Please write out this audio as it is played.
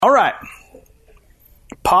right.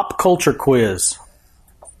 Pop culture quiz.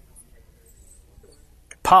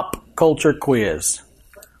 Pop culture quiz.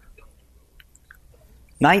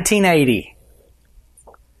 1980.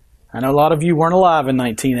 I know a lot of you weren't alive in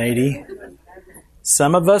 1980.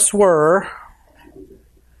 Some of us were.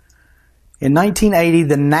 In 1980,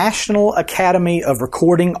 the National Academy of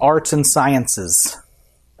Recording Arts and Sciences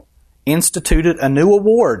instituted a new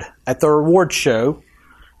award at their award show.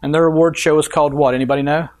 And their award show is called what? Anybody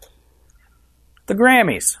know? The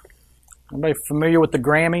Grammys. Anybody familiar with the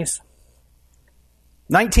Grammys?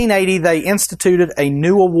 1980, they instituted a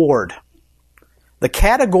new award. The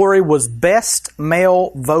category was Best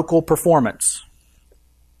Male Vocal Performance.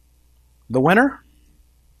 The winner?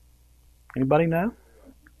 Anybody know?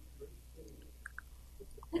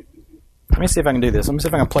 Let me see if I can do this. Let me see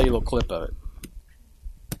if I can play you a little clip of it.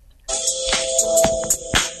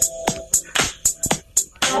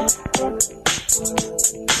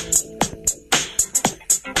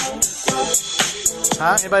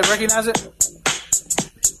 Huh? Anybody recognize it?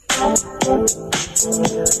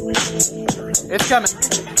 It's coming.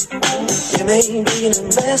 You may be an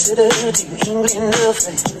ambassador to England or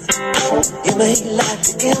France. You may like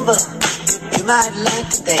to gamble. You might like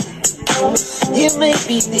to dance. You may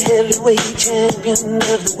be the heavyweight champion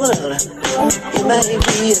of the world. You may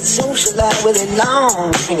be a socialite with a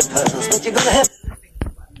long finger pearls, but you're gonna have.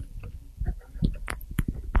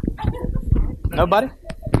 Nobody?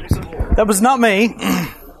 That was not me.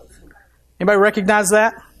 Anybody recognize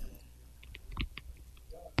that?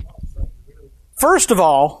 First of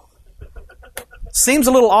all, seems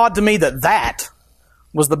a little odd to me that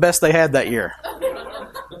was the best they had that year.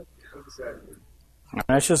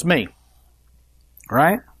 That's just me.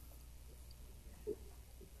 Right?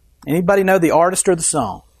 Anybody know the artist or the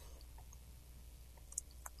song?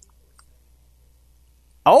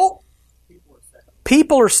 Oh!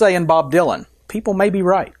 People are saying Bob Dylan. People may be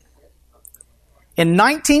right. In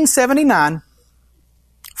 1979,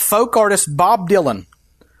 folk artist Bob Dylan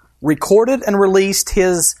recorded and released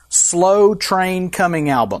his Slow Train Coming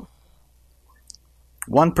album.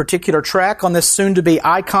 One particular track on this soon-to-be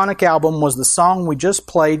iconic album was the song we just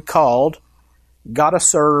played called Gotta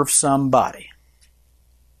Serve Somebody.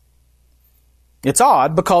 It's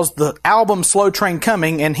odd because the album Slow Train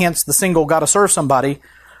Coming, and hence the single Gotta Serve Somebody,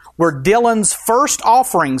 were Dylan's first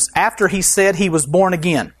offerings after he said he was born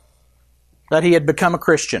again, that he had become a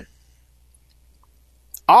Christian.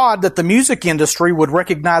 Odd that the music industry would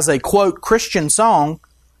recognize a, quote, Christian song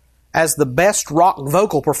as the best rock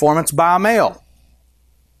vocal performance by a male.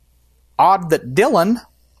 Odd that Dylan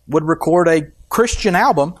would record a Christian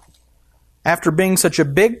album after being such a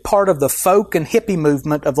big part of the folk and hippie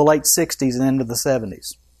movement of the late 60s and into the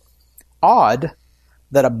 70s. Odd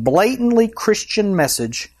that a blatantly Christian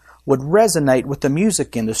message would resonate with the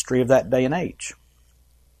music industry of that day and age.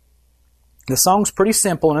 The song's pretty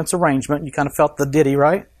simple in its arrangement. You kind of felt the ditty,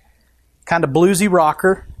 right? Kind of bluesy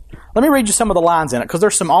rocker. Let me read you some of the lines in it, because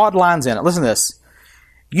there's some odd lines in it. Listen to this.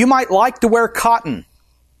 You might like to wear cotton.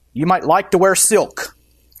 You might like to wear silk.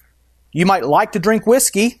 You might like to drink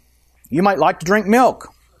whiskey. You might like to drink milk.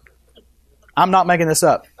 I'm not making this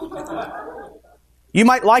up. You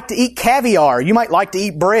might like to eat caviar. You might like to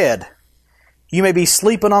eat bread. You may be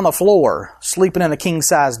sleeping on the floor, sleeping in a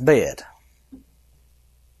king-sized bed.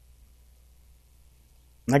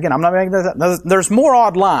 Again, I'm not making this up. There's more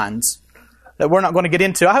odd lines that we're not going to get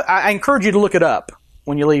into. I encourage you to look it up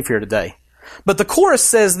when you leave here today. But the chorus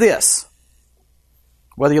says this.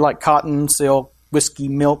 Whether you like cotton, silk, whiskey,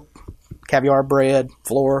 milk, caviar, bread,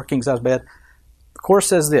 floor, king-size bed. The chorus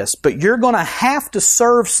says this. But you're going to have to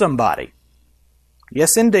serve somebody.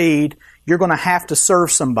 Yes, indeed. You're going to have to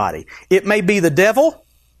serve somebody. It may be the devil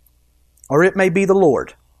or it may be the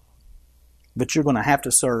Lord. But you're going to have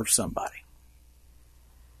to serve somebody.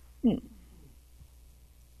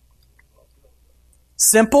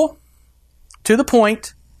 Simple, to the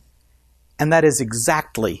point, and that is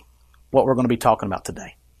exactly what we're going to be talking about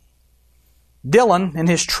today. Dylan, in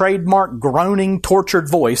his trademark groaning, tortured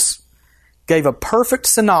voice, gave a perfect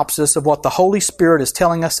synopsis of what the Holy Spirit is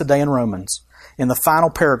telling us today in Romans in the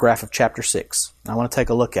final paragraph of chapter 6. I want to take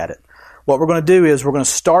a look at it. What we're going to do is we're going to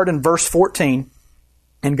start in verse 14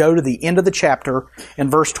 and go to the end of the chapter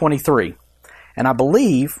in verse 23. And I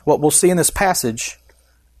believe what we'll see in this passage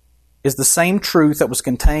is the same truth that was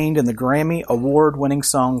contained in the Grammy Award-winning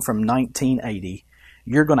song from 1980.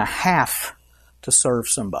 You're going to have to serve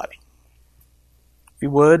somebody. If you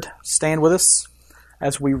would, stand with us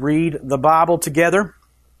as we read the Bible together,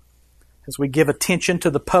 as we give attention to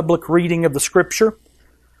the public reading of the Scripture.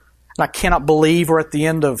 And I cannot believe we're at the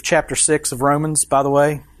end of chapter 6 of Romans, by the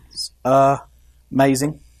way. It's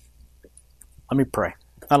amazing. Let me pray.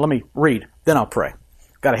 Let me read, then I'll pray.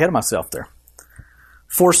 Got ahead of myself there.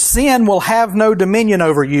 For sin will have no dominion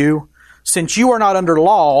over you, since you are not under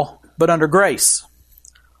law, but under grace.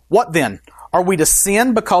 What then? Are we to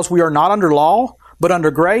sin because we are not under law, but under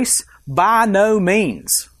grace? By no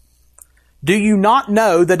means. Do you not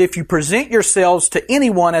know that if you present yourselves to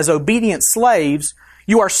anyone as obedient slaves,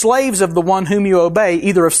 you are slaves of the one whom you obey,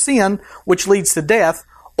 either of sin, which leads to death,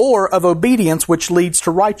 or of obedience, which leads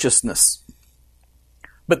to righteousness?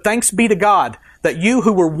 But thanks be to God, that you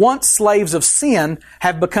who were once slaves of sin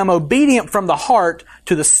have become obedient from the heart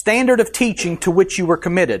to the standard of teaching to which you were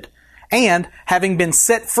committed, and, having been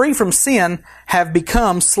set free from sin, have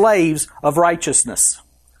become slaves of righteousness.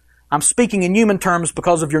 I'm speaking in human terms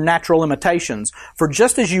because of your natural limitations. For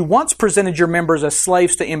just as you once presented your members as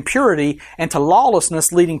slaves to impurity and to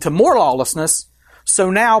lawlessness leading to more lawlessness, so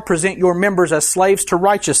now present your members as slaves to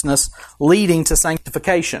righteousness leading to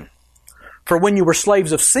sanctification. For when you were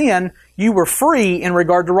slaves of sin, you were free in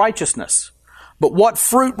regard to righteousness. But what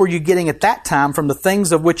fruit were you getting at that time from the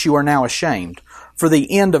things of which you are now ashamed? For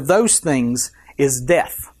the end of those things is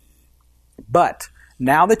death. But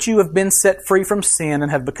now that you have been set free from sin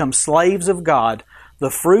and have become slaves of God, the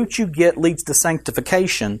fruit you get leads to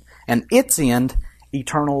sanctification, and its end,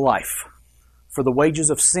 eternal life. For the wages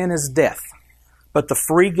of sin is death, but the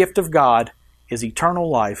free gift of God is eternal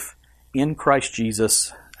life in Christ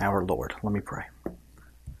Jesus our Lord. Let me pray.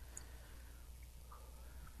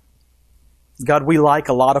 God, we like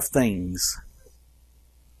a lot of things.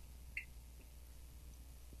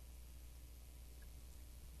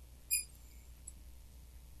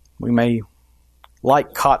 We may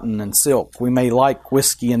like cotton and silk. We may like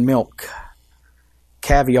whiskey and milk,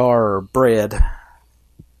 caviar or bread,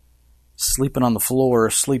 sleeping on the floor,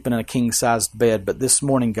 sleeping in a king-sized bed. But this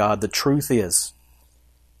morning, God, the truth is,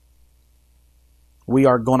 we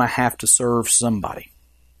are going to have to serve somebody.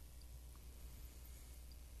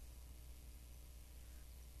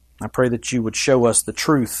 I pray that you would show us the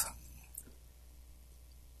truth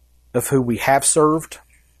of who we have served,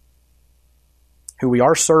 who we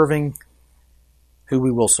are serving, who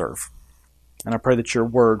we will serve. And I pray that your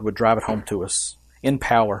word would drive it home to us in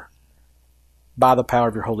power, by the power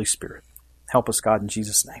of your Holy Spirit. Help us, God, in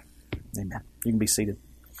Jesus' name. Amen. You can be seated.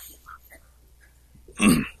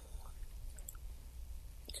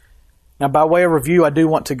 Now, by way of review, I do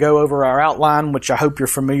want to go over our outline, which I hope you're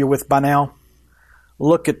familiar with by now.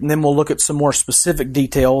 And then we'll look at some more specific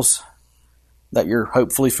details that you're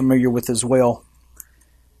hopefully familiar with as well.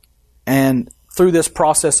 And through this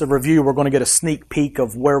process of review, we're going to get a sneak peek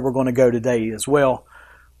of where we're going to go today as well.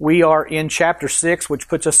 We are in chapter 6, which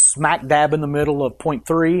puts us smack dab in the middle of point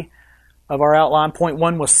 3 of our outline. Point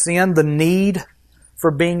 1 was sin, the need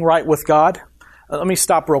for being right with God. Let me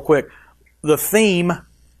stop real quick. The theme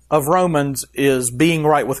of Romans is being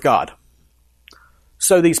right with God.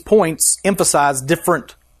 So these points emphasize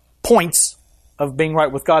different points of being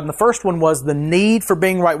right with God. And the first one was the need for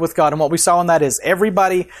being right with God. And what we saw in that is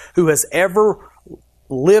everybody who has ever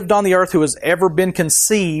lived on the earth, who has ever been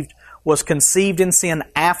conceived, was conceived in sin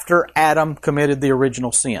after Adam committed the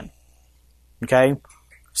original sin. Okay?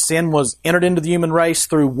 Sin was entered into the human race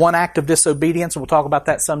through one act of disobedience, and we'll talk about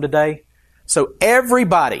that some today. So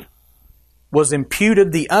everybody was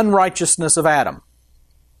imputed the unrighteousness of Adam.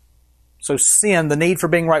 So sin, the need for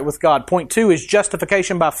being right with God. Point 2 is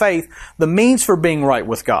justification by faith, the means for being right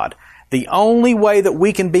with God. The only way that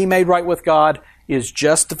we can be made right with God is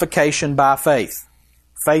justification by faith.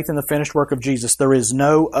 Faith in the finished work of Jesus. There is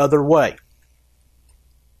no other way.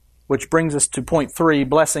 Which brings us to point 3,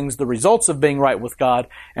 blessings, the results of being right with God.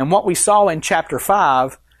 And what we saw in chapter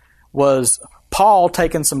 5 was Paul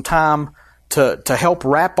taking some time to help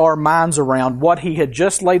wrap our minds around what he had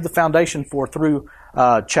just laid the foundation for through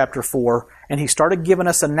chapter 4, and he started giving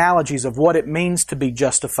us analogies of what it means to be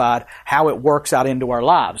justified, how it works out into our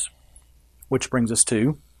lives. Which brings us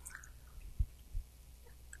to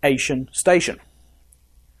station.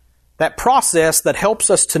 That process that helps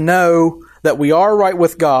us to know that we are right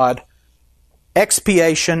with God.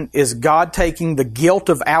 Expiation is God taking the guilt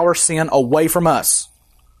of our sin away from us.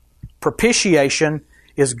 Propitiation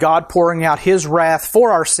is God pouring out His wrath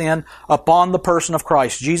for our sin upon the person of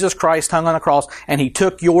Christ. Jesus Christ hung on the cross, and He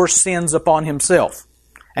took your sins upon Himself.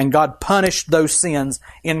 And God punished those sins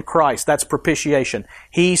in Christ. That's propitiation.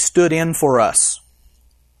 He stood in for us,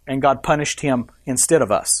 and God punished Him instead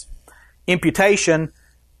of us. Imputation,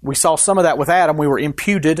 we saw some of that with Adam. We were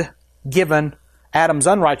imputed, given Adam's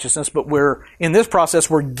unrighteousness, but in this process,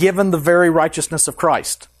 we're given the very righteousness of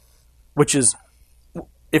Christ, which is,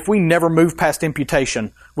 if we never moved past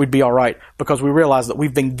imputation, we'd be all right, because we realize that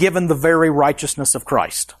we've been given the very righteousness of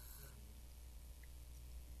Christ.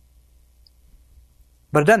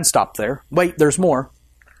 But it doesn't stop there. Wait, there's more.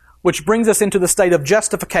 Which brings us into the state of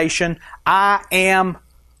justification. I am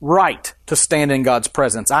right to stand in God's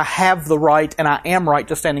presence. I have the right and I am right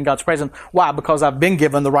to stand in God's presence. Why? Because I've been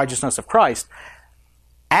given the righteousness of Christ.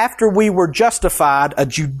 After we were justified, a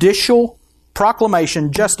judicial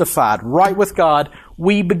proclamation, justified, right with God,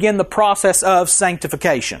 we begin the process of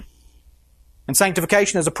sanctification. And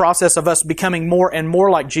sanctification is a process of us becoming more and more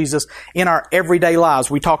like Jesus in our everyday lives.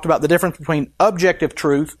 We talked about the difference between objective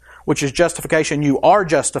truth, which is justification. You are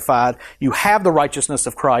justified. You have the righteousness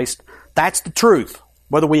of Christ. That's the truth.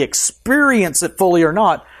 Whether we experience it fully or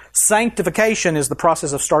not, sanctification is the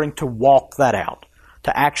process of starting to walk that out,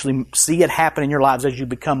 to actually see it happen in your lives as you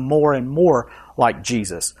become more and more like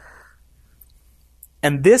Jesus.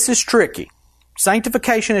 And this is tricky.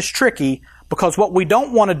 Sanctification is tricky because what we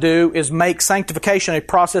don't want to do is make sanctification a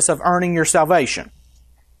process of earning your salvation.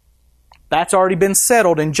 That's already been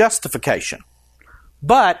settled in justification.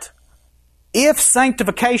 But if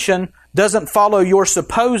sanctification doesn't follow your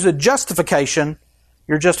supposed justification,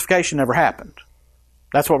 your justification never happened.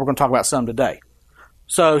 That's what we're going to talk about some today.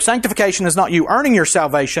 So sanctification is not you earning your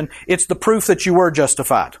salvation, it's the proof that you were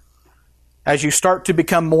justified. As you start to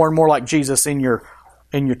become more and more like Jesus in your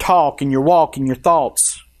talk, in your walk, in your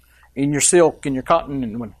thoughts, in your silk, in your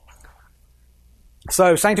cotton.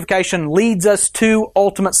 So sanctification leads us to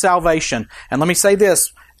ultimate salvation. And let me say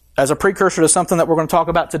this, as a precursor to something that we're going to talk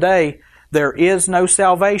about today, there is no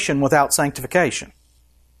salvation without sanctification.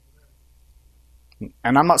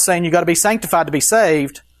 And I'm not saying you got to be sanctified to be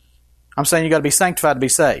saved. I'm saying you got to be sanctified to be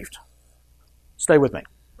saved. Stay with me.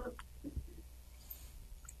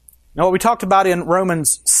 Now what we talked about in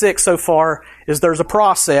Romans 6 so far is there's a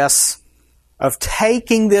process of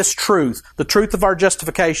taking this truth, the truth of our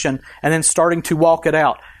justification, and then starting to walk it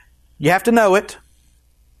out. You have to know it.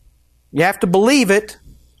 You have to believe it.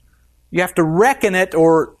 You have to reckon it,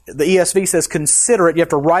 or the ESV says consider it. You have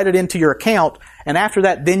to write it into your account. And after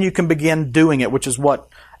that, then you can begin doing it, which is what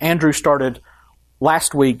Andrew started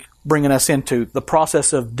last week bringing us into, the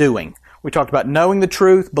process of doing. We talked about knowing the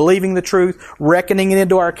truth, believing the truth, reckoning it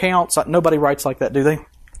into our accounts. Nobody writes like that, do they?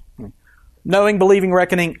 Knowing, believing,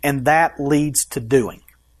 reckoning, and that leads to doing.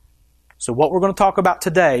 So what we're going to talk about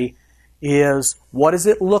today is what does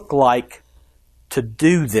it look like to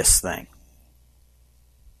do this thing?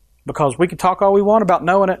 Because we can talk all we want about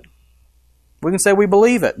knowing it. We can say we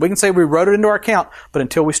believe it. We can say we wrote it into our account, but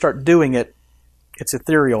until we start doing it, it's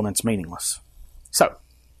ethereal and it's meaningless. So,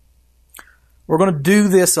 we're going to do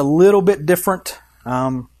this a little bit different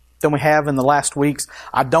than we have in the last weeks.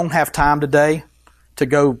 I don't have time today to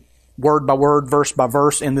go word by word, verse by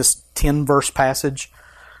verse in this 10-verse passage.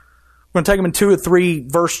 We're going to take them in 2 or 3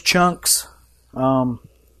 verse chunks, kind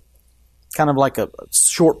of like a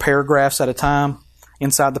short paragraphs at a time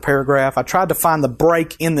inside the paragraph. I tried to find the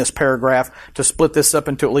break in this paragraph to split this up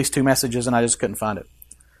into at least 2 messages, and I just couldn't find it.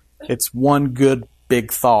 It's one good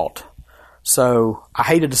big thought. So I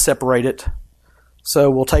hated to separate it.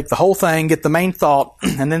 So we'll take the whole thing, get the main thought,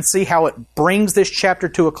 and then see how it brings this chapter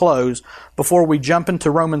to a close before we jump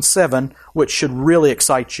into Romans 7, which should really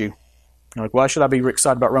excite you. You're like, why should I be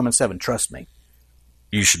excited about Romans 7? Trust me.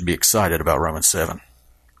 You should be excited about Romans 7.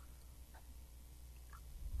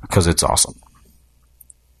 Because it's awesome.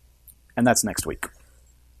 And that's next week.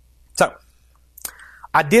 So,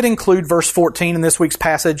 I did include verse 14 in this week's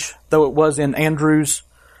passage, though it was in Andrew's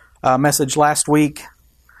message last week,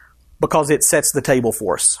 because it sets the table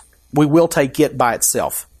for us. We will take it by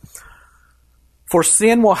itself. For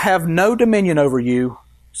sin will have no dominion over you,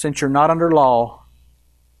 since you're not under law,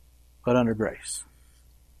 but under grace.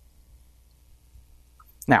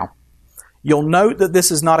 Now, you'll note that this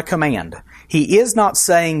is not a command. He is not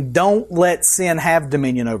saying, don't let sin have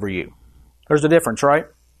dominion over you. There's a difference, right?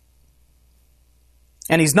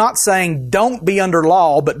 And he's not saying, don't be under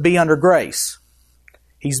law, but be under grace.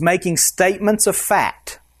 He's making statements of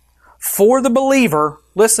fact. For the believer,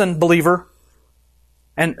 listen, believer,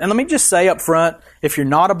 and let me just say up front, if you're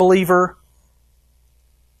not a believer,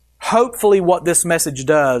 hopefully what this message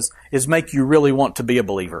does is make you really want to be a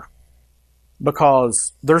believer.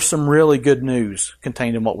 Because there's some really good news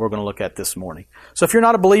contained in what we're going to look at this morning. So if you're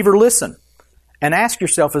not a believer, listen and ask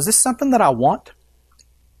yourself, is this something that I want?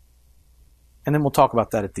 And then we'll talk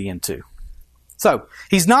about that at the end too. So,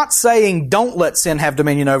 he's not saying don't let sin have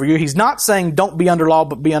dominion over you. He's not saying don't be under law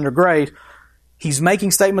but be under grace. He's making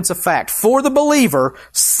statements of fact. For the believer,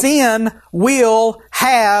 sin will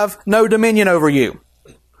have no dominion over you.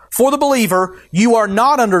 For the believer, you are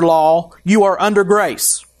not under law, you are under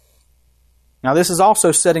grace. Now this is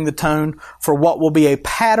also setting the tone for what will be a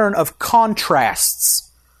pattern of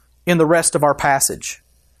contrasts in the rest of our passage.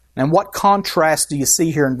 And what contrast do you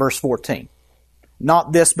see here in verse 14?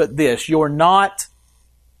 Not this, but this. You're not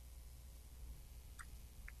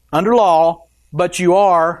under law, but you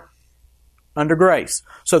are under grace.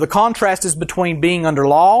 So the contrast is between being under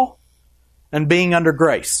law and being under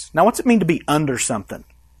grace. Now, what's it mean to be under something?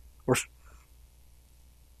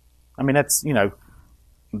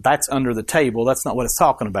 That's under the table. That's not what it's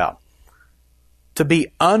talking about. To be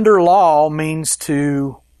under law means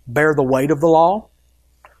to bear the weight of the law,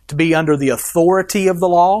 to be under the authority of the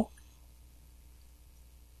law.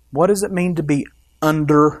 What does it mean to be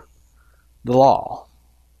under the law?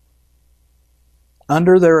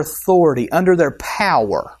 Under their authority, under their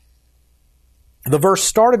power. The verse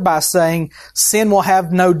started by saying, sin will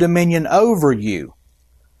have no dominion over you.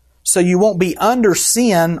 So you won't be under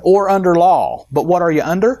sin or under law. But what are you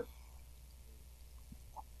under?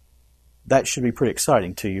 That should be pretty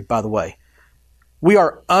exciting to you, by the way. We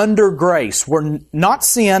are under grace. We're not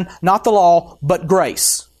sin, not the law, but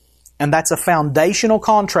grace. And that's a foundational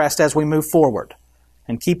contrast as we move forward.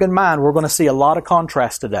 And keep in mind, we're going to see a lot of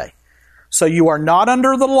contrast today. So you are not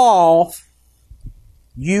under the law,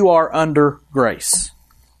 you are under grace.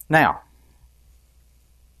 Now,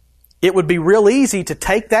 it would be real easy to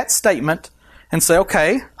take that statement and say,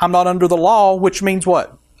 okay, I'm not under the law, which means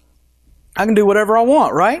what? I can do whatever I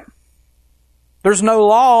want, right? There's no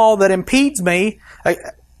law that impedes me.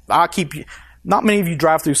 Not many of you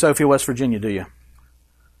drive through Sophia, West Virginia, do you?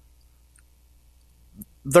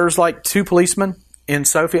 There's like 2 policemen in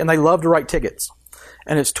Sophia, and they love to write tickets.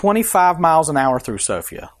 And it's 25 miles an hour through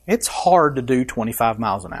Sophia. It's hard to do 25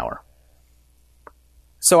 miles an hour.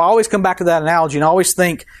 So I always come back to that analogy and I always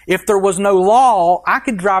think, if there was no law, I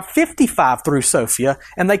could drive 55 through Sophia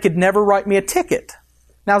and they could never write me a ticket.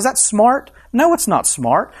 Now, is that smart? No, it's not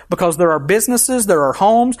smart, because there are businesses, there are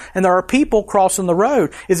homes, and there are people crossing the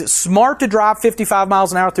road. Is it smart to drive 55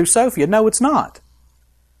 miles an hour through Sophia? No, it's not.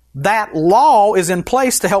 That law is in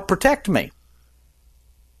place to help protect me.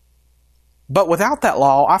 But without that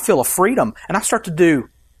law, I feel a freedom, and I start to do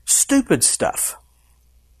stupid stuff.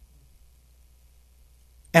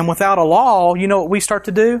 And without a law, you know what we start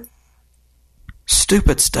to do?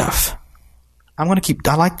 Stupid stuff. I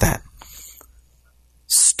like that.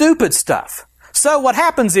 Stupid stuff. So what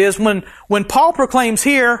happens is, when Paul proclaims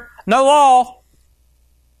here, no law,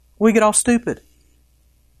 we get all stupid.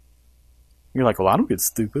 You're like, well, I don't get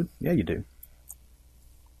stupid. Yeah, you do.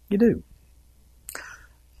 You do.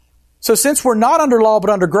 So since we're not under law but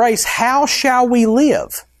under grace, how shall we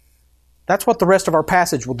live? That's what the rest of our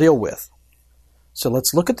passage will deal with. So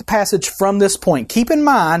let's look at the passage from this point. Keep in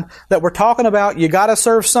mind that we're talking about you got to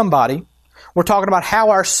serve somebody. We're talking about how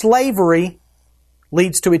our slavery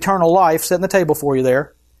leads to eternal life, setting the table for you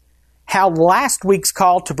there. How last week's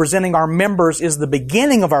call to presenting our members is the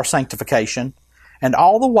beginning of our sanctification. And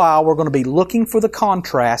all the while, we're going to be looking for the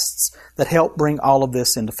contrasts that help bring all of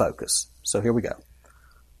this into focus. So here we go.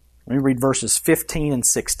 Let me read verses 15 and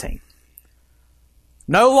 16.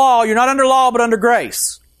 No law, you're not under law, but under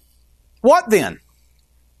grace. What then?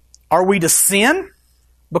 Are we to sin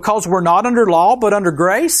because we're not under law, but under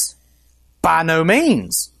grace? By no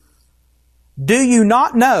means. Do you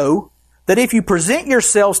not know that if you present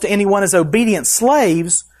yourselves to anyone as obedient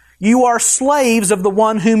slaves, you are slaves of the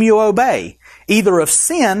one whom you obey, either of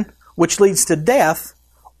sin, which leads to death,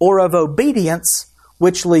 or of obedience,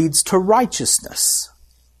 which leads to righteousness?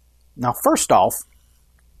 Now, first off,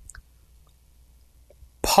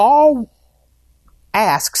 Paul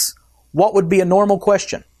asks what would be a normal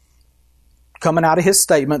question coming out of his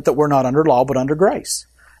statement that we're not under law but under grace.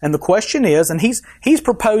 And the question is, and he's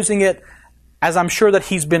proposing it as I'm sure that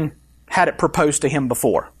he's had it proposed to him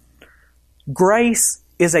before. Grace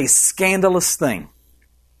is a scandalous thing.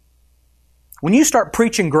 When you start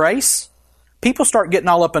preaching grace, people start getting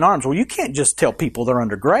all up in arms. Well, you can't just tell people they're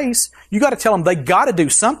under grace. You got to tell them they got to do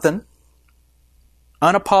something.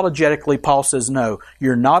 Unapologetically, Paul says, no,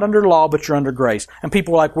 you're not under law, but you're under grace. And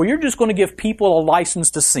people are like, well, you're just going to give people a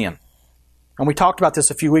license to sin. And we talked about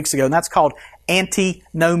this a few weeks ago, and that's called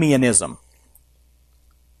antinomianism.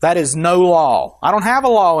 That is no law. I don't have a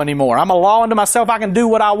law anymore. I'm a law unto myself. I can do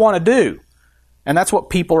what I want to do. And that's what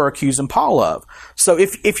people are accusing Paul of. So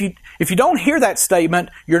if you don't hear that statement,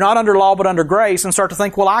 you're not under law but under grace, and start to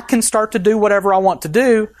think, well, I can start to do whatever I want to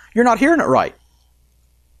do, you're not hearing it right.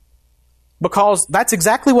 Because that's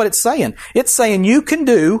exactly what it's saying. It's saying you can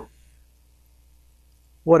do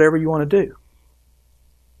whatever you want to do.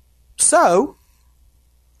 So,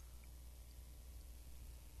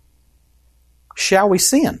 shall we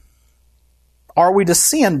sin? Are we to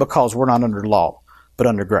sin because we're not under law but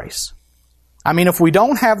under grace? I mean, if we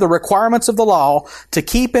don't have the requirements of the law to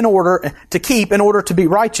keep in order to be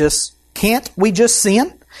righteous, can't we just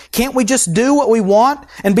sin? Can't we just do what we want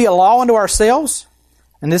and be a law unto ourselves?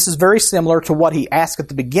 And this is very similar to what he asked at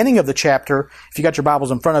the beginning of the chapter. If you got your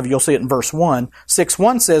Bibles in front of you, you'll see it in verse 1.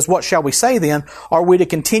 6:1 says, "What shall we say then? Are we to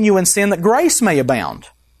continue in sin that grace may abound?"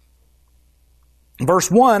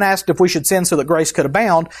 Verse 1 asked if we should sin so that grace could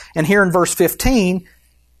abound. And here in verse 15,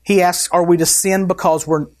 he asks, are we to sin because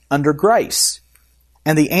we're under grace?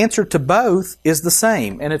 And the answer to both is the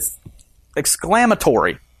same. And it's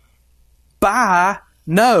exclamatory. By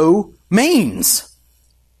no means.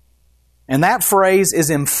 And that phrase is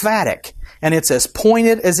emphatic, and it's as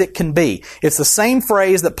pointed as it can be. It's the same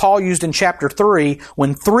phrase that Paul used in chapter 3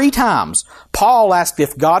 when 3 times Paul asked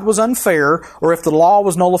if God was unfair or if the law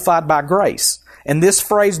was nullified by grace. And this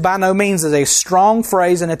phrase, by no means, is a strong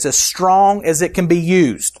phrase, and it's as strong as it can be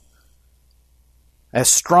used. As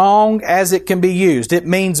strong as it can be used. It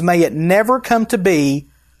means may it never come to be,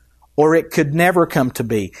 or it could never come to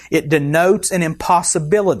be. It denotes an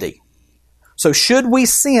impossibility. So should we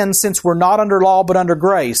sin since we're not under law but under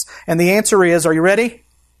grace? And the answer is, are you ready?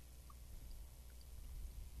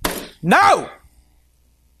 No!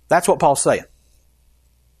 That's what Paul's saying.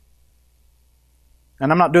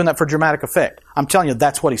 And I'm not doing that for dramatic effect. I'm telling you,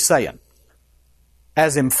 that's what he's saying.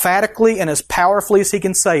 As emphatically and as powerfully as he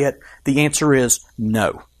can say it, the answer is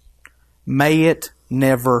no. May it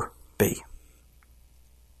never be.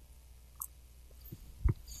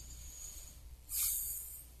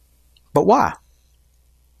 But why?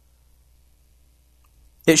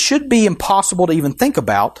 It should be impossible to even think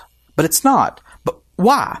about, but it's not. But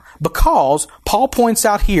why? Because Paul points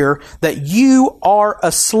out here that you are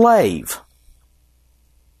a slave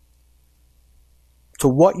to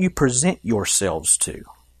what you present yourselves to.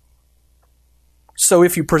 So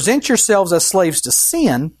if you present yourselves as slaves to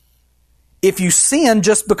sin, if you sin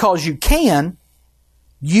just because you can,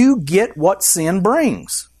 you get what sin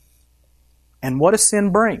brings. And what does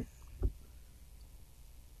sin bring?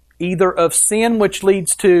 Either of sin which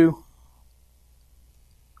leads to...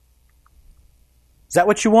 Is that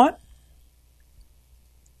what you want?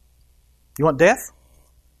 You want death?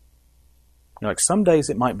 You're like, some days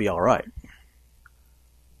it might be all right.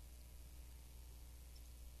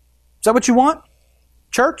 Is that what you want,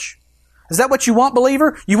 church? Is that what you want,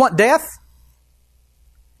 believer? You want death?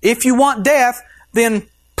 If you want death, then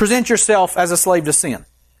present yourself as a slave to sin.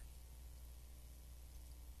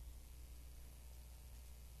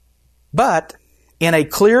 But, in a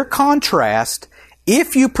clear contrast,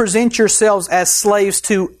 if you present yourselves as slaves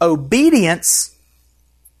to obedience,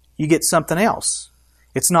 you get something else.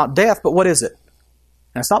 It's not death, but what is it?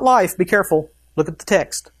 And it's not life. Be careful. Look at the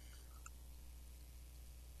text.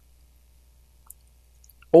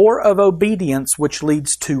 Or of obedience which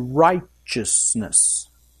leads to righteousness.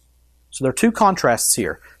 So there are 2 contrasts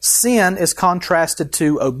here. Sin is contrasted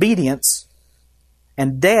to obedience,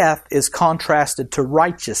 and death is contrasted to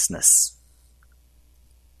righteousness.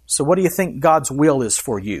 So what do you think God's will is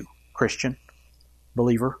for you, Christian,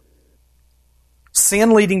 believer?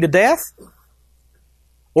 Sin leading to death,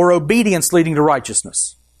 or obedience leading to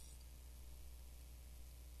righteousness?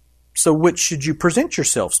 So which should you present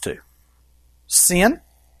yourselves to? Sin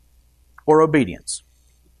or obedience?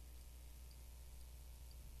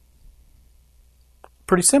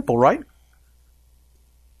 Pretty simple, right?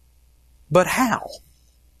 But how?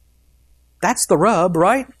 That's the rub,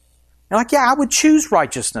 right? You're like, yeah, I would choose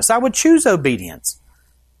righteousness. I would choose obedience.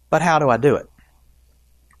 But how do I do it?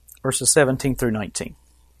 Verses 17 through 19.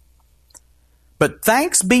 But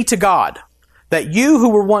thanks be to God that you who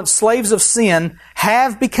were once slaves of sin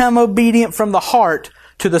have become obedient from the heart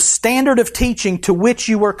to the standard of teaching to which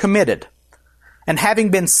you were committed, and having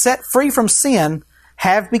been set free from sin,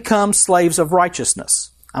 have become slaves of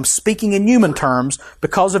righteousness. I'm speaking in human terms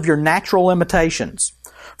because of your natural limitations.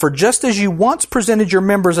 For just as you once presented your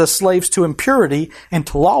members as slaves to impurity and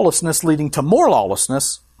to lawlessness leading to more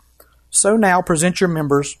lawlessness, so now present your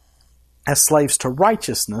members as slaves to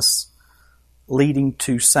righteousness leading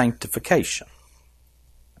to sanctification.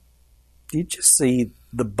 Do you just see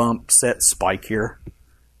the bump set spike here?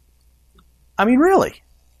 I mean, really.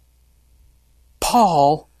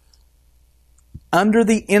 Paul, under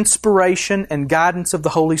the inspiration and guidance of the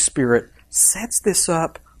Holy Spirit, sets this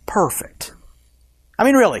up perfect. I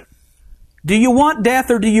mean, really. Do you want death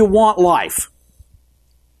or do you want life?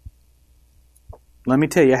 Let me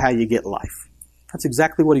tell you how you get life. That's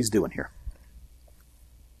exactly what he's doing here.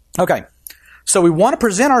 Okay. So we want to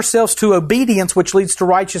present ourselves to obedience, which leads to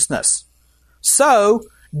righteousness. So,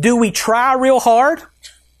 do we try real hard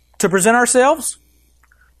to present ourselves?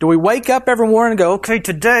 Do we wake up every morning and go, okay,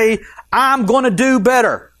 today I'm going to do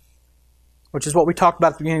better, which is what we talked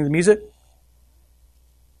about at the beginning of the music.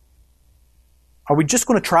 Are we just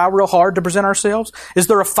going to try real hard to present ourselves? Is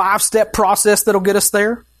there a 5-step process that'll get us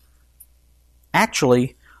there?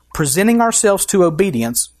 Actually, presenting ourselves to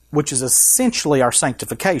obedience, which is essentially our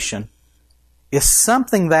sanctification, is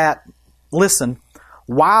something that, listen,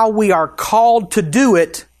 while we are called to do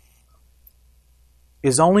it,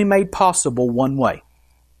 is only made possible one way.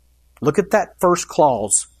 Look at that first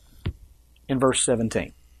clause in verse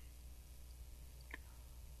 17.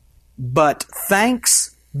 But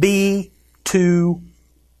thanks be to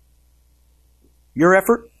your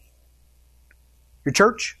effort, your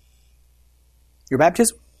church, your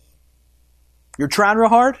baptism. You're trying real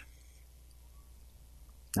hard?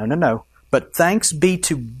 No. But thanks be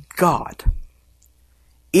to God.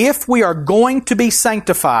 If we are going to be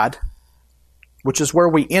sanctified, which is where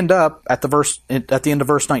we end up at the end of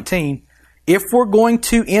verse 19, if we're going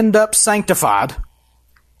to end up sanctified,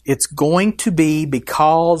 it's going to be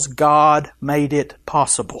because God made it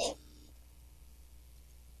possible.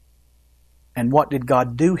 And what did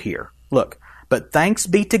God do here? Look, but thanks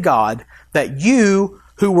be to God that you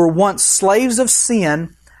who were once slaves of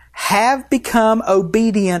sin have become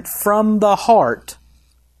obedient from the heart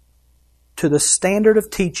to the standard of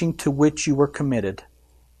teaching to which you were committed.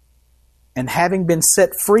 And having been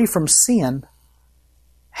set free from sin,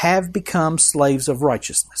 have become slaves of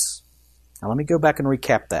righteousness. Now let me go back and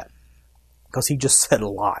recap that, because he just said a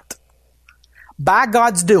lot. By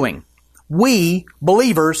God's doing, we,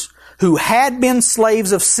 believers who had been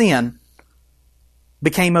slaves of sin,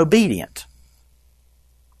 became obedient.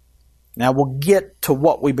 Now we'll get to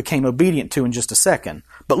what we became obedient to in just a second.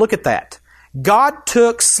 But look at that. God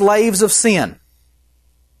took slaves of sin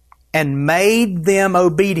and made them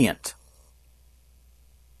obedient.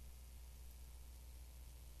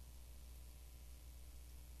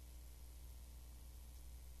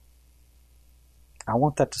 I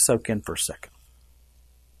want that to soak in for a second.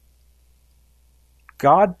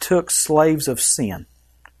 God took slaves of sin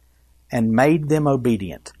and made them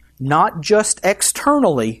obedient. Not just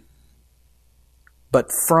externally, but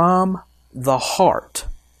from the heart.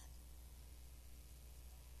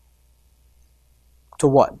 To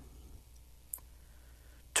what?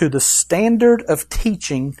 To the standard of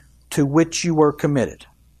teaching to which you were committed.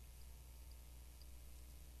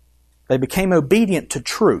 They became obedient to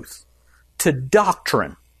truth, to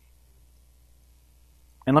doctrine.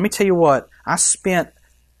 And let me tell you what, I spent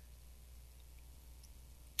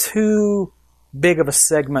too big of a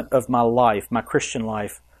segment of my life, my Christian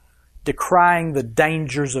life, decrying the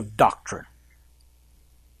dangers of doctrine.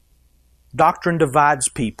 Doctrine divides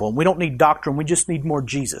people, and we don't need doctrine, we just need more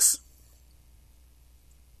Jesus.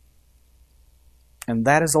 And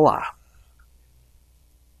that is a lie.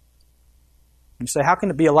 You say, how can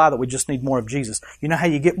it be a lie that we just need more of Jesus? You know how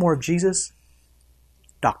you get more of Jesus?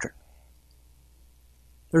 Doctrine.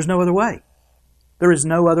 There's no other way. There is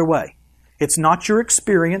no other way. It's not your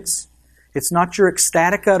experience. It's not your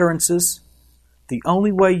ecstatic utterances. The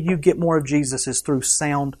only way you get more of Jesus is through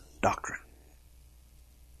sound doctrine.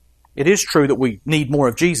 It is true that we need more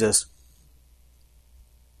of Jesus,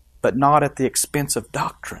 but not at the expense of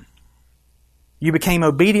doctrine. You became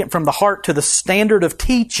obedient from the heart to the standard of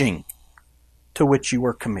teaching to which you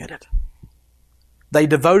were committed. They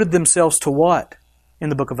devoted themselves to what in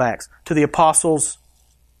the book of Acts? To the apostles'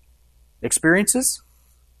 experiences?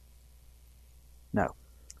 No.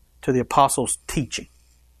 To the apostles' teaching.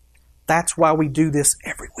 That's why we do this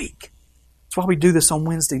every week. That's why we do this on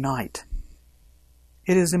Wednesday night.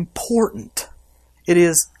 It is important. It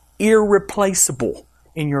is irreplaceable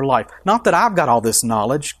in your life. Not that I've got all this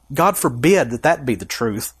knowledge. God forbid that be the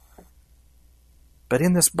truth. But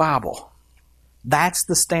in this Bible, that's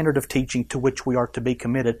the standard of teaching to which we are to be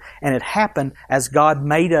committed. And it happened as God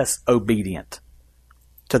made us obedient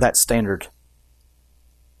to that standard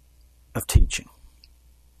of teaching.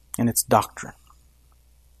 And it's doctrine.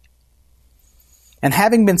 And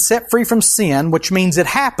having been set free from sin, which means it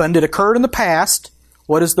happened, it occurred in the past,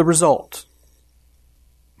 what is the result?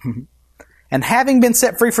 And having been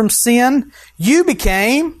set free from sin, you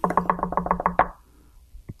became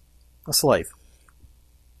a slave.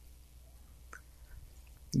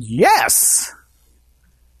 Yes!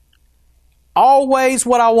 Always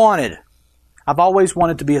what I wanted. I've always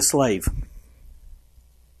wanted to be a slave.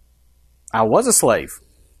 I was a slave,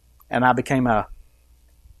 and I became a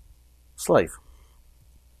slave.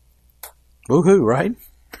 Woohoo, right?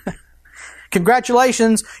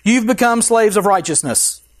 Congratulations, you've become slaves of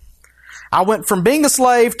righteousness. I went from being a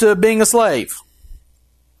slave to being a slave.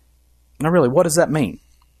 Now really, what does that mean?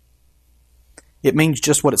 It means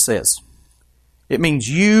just what it says. It means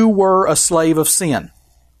you were a slave of sin.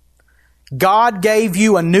 God gave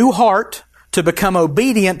you a new heart to become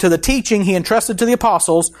obedient to the teaching He entrusted to the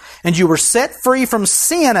apostles, and you were set free from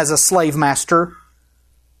sin as a slave master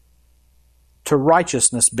to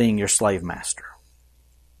righteousness being your slave master.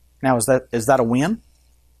 Now, is that a win?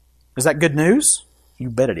 Is that good news? You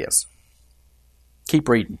bet it is. Keep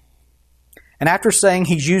reading. And after saying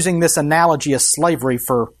He's using this analogy of slavery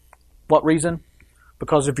for what reason?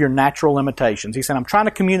 Because of your natural limitations. He said, I'm trying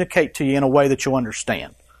to communicate to you in a way that you'll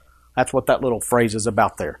understand. That's what that little phrase is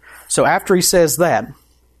about there. So after He says that,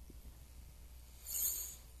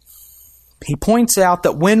 He points out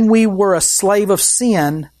that when we were a slave of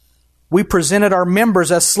sin, we presented our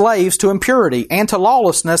members as slaves to impurity and to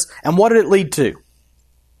lawlessness. And what did it lead to?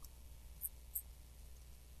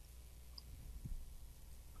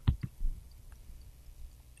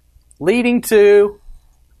 Leading to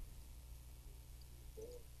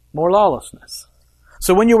more lawlessness.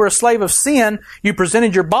 So when you were a slave of sin, you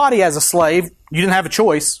presented your body as a slave. You didn't have a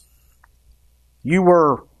choice. You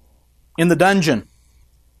were in the dungeon.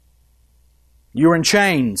 You were in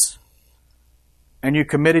chains. And you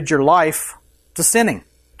committed your life to sinning,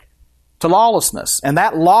 to lawlessness. And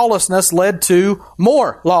that lawlessness led to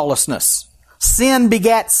more lawlessness. Sin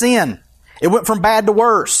begat sin. It went from bad to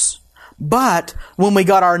worse. But when we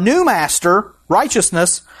got our new master,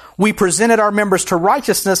 righteousness, we presented our members to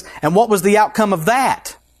righteousness. And what was the outcome of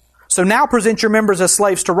that? So now present your members as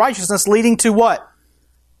slaves to righteousness, leading to what?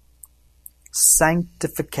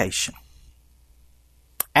 Sanctification.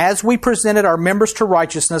 As we presented our members to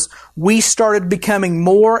righteousness, we started becoming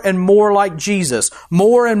more and more like Jesus,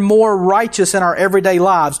 more and more righteous in our everyday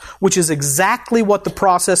lives, which is exactly what the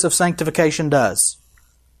process of sanctification does.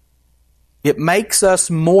 It makes us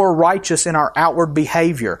more righteous in our outward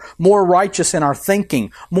behavior, more righteous in our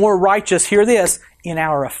thinking, more righteous, hear this, in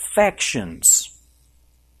our affections,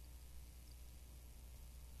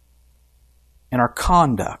 in our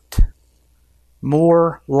conduct,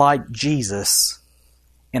 more like Jesus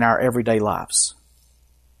in our everyday lives.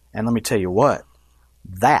 And let me tell you what,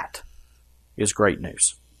 that is great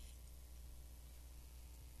news.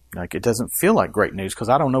 Like, it doesn't feel like great news because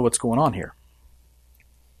I don't know what's going on here.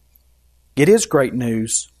 It is great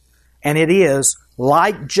news, and it is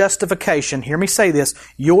like justification. Hear me say this.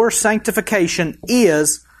 Your sanctification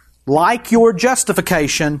is, like your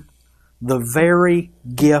justification, the very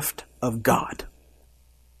gift of God.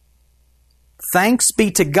 Thanks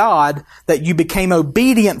be to God that you became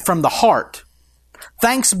obedient from the heart.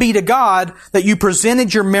 Thanks be to God that you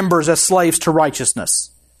presented your members as slaves to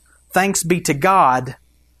righteousness. Thanks be to God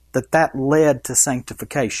that led to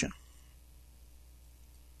sanctification.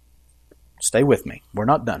 Stay with me. We're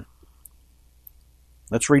not done.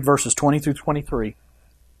 Let's read verses 20 through 23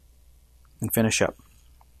 and finish up.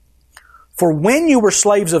 For when you were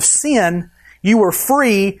slaves of sin, you were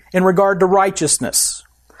free in regard to righteousness.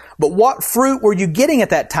 But what fruit were you getting at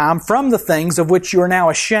that time from the things of which you are now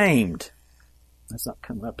ashamed? That's not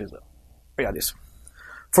coming up, is it? Yeah, it is.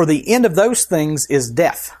 For the end of those things is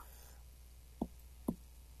death.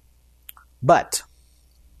 But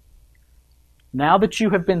now that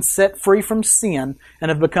you have been set free from sin and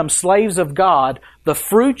have become slaves of God, the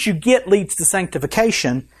fruit you get leads to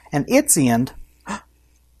sanctification, and its end,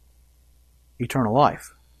 eternal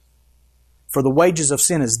life. For the wages of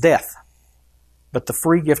sin is death, but the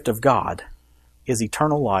free gift of God is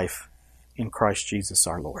eternal life in Christ Jesus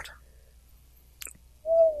our Lord.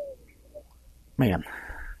 Man,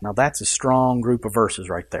 now that's a strong group of verses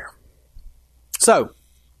right there. So,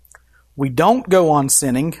 we don't go on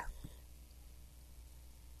sinning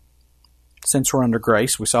since we're under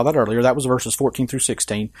grace. We saw that earlier. That was verses 14 through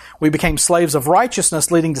 16. We became slaves of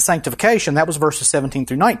righteousness leading to sanctification. That was verses 17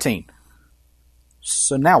 through 19.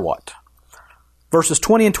 So now what? Verses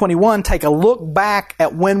 20 and 21 take a look back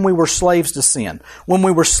at when we were slaves to sin. When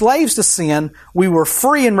we were slaves to sin, we were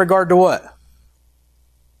free in regard to what?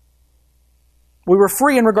 We were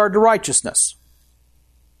free in regard to righteousness.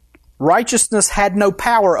 Righteousness had no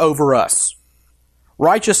power over us.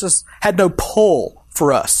 Righteousness had no pull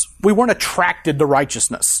for us. We weren't attracted to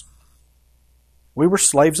righteousness. We were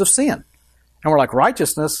slaves of sin. And we're like,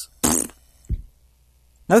 righteousness?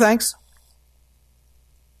 No thanks.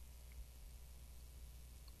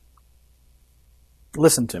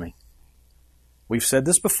 Listen to me. We've said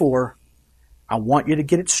this before. I want you to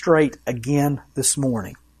get it straight again this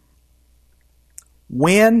morning.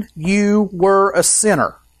 When you were a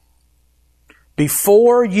sinner,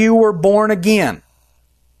 before you were born again,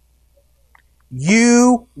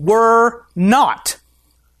 you were not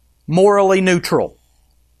morally neutral.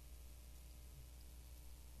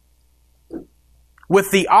 with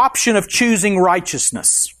the option of choosing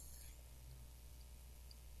righteousness.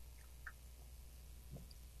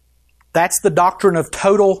 That's the doctrine of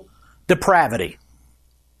total depravity.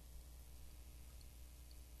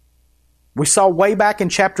 We saw way back in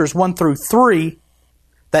chapters 1 through 3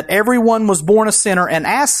 that everyone was born a sinner, and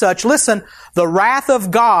as such, listen, the wrath of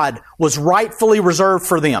God was rightfully reserved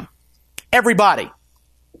for them. Everybody.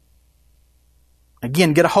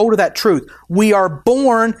 Again, get a hold of that truth. We are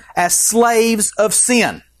born as slaves of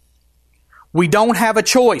sin. We don't have a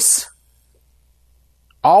choice.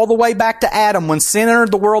 All the way back to Adam, when sin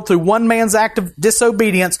entered the world through one man's act of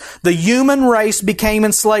disobedience, the human race became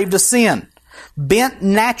enslaved to sin, bent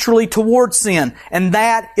naturally toward sin, and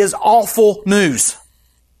that is awful news.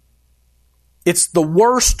 It's the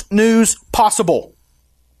worst news possible.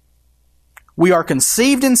 We are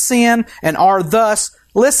conceived in sin and are thus,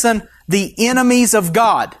 listen, the enemies of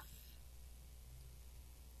God.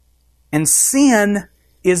 And sin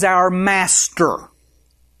is our master.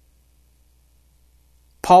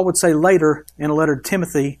 Paul would say later in a letter to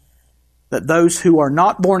Timothy that those who are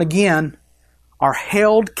not born again are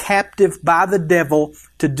held captive by the devil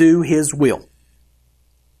to do his will.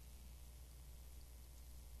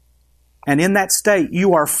 And in that state,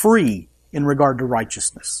 you are free in regard to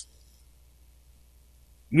righteousness.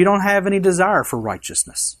 You don't have any desire for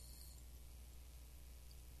righteousness.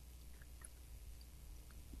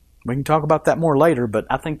 We can talk about that more later, but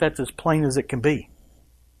I think that's as plain as it can be.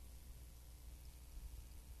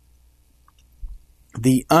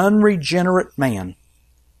 The unregenerate man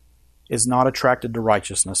is not attracted to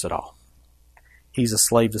righteousness at all. He's a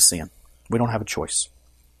slave to sin. We don't have a choice.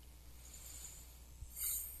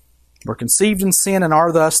 We're conceived in sin and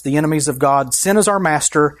are thus the enemies of God. Sin is our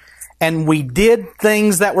master, and we did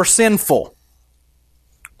things that were sinful.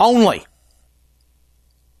 Only.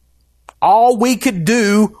 All we could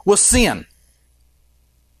do was sin.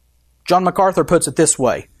 John MacArthur puts it this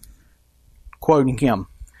way, quoting him.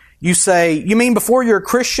 You say, you mean before you're a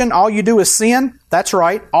Christian, all you do is sin? That's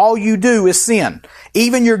right. All you do is sin.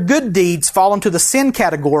 Even your good deeds fall into the sin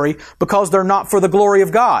category because they're not for the glory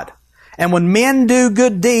of God. And when men do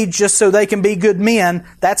good deeds just so they can be good men,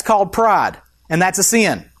 that's called pride. And that's a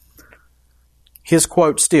sin. His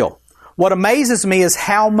quote still. What amazes me is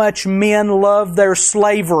how much men love their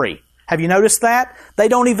slavery. Have you noticed that? They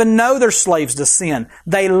don't even know they're slaves to sin.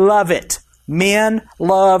 They love it. Men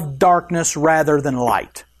love darkness rather than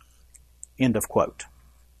light. End of quote.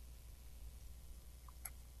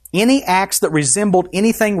 Any acts that resembled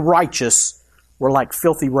anything righteous were like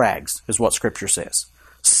filthy rags, is what Scripture says.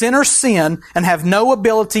 Sinners sin and have no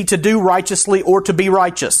ability to do righteously or to be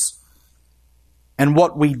righteous. And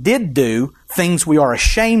what we did do, things we are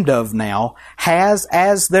ashamed of now, has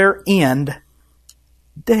as their end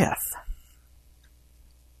death.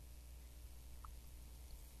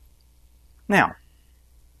 Now,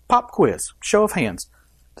 pop quiz, show of hands.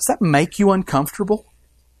 Does that make you uncomfortable?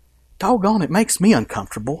 Doggone, it makes me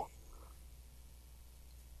uncomfortable.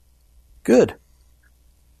 Good.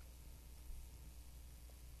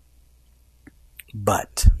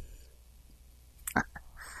 But,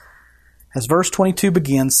 as verse 22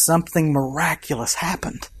 begins, something miraculous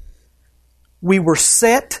happened. We were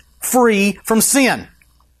set free from sin.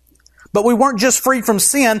 But we weren't just free from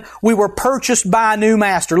sin, we were purchased by a new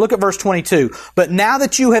master. Look at verse 22. But now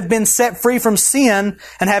that you have been set free from sin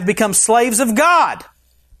and have become slaves of God.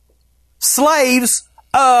 Slaves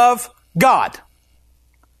of God.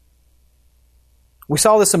 We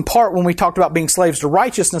saw this in part when we talked about being slaves to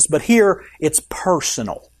righteousness, but here it's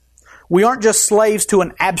personal. We aren't just slaves to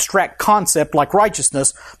an abstract concept like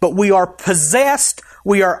righteousness, but we are possessed,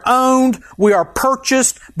 we are owned, we are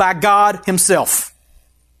purchased by God Himself.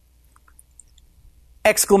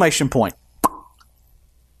 Exclamation point.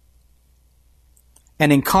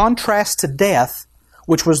 And in contrast to death,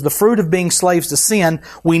 which was the fruit of being slaves to sin,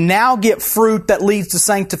 we now get fruit that leads to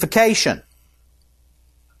sanctification,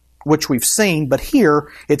 which we've seen, but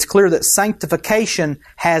here it's clear that sanctification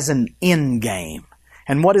has an end game.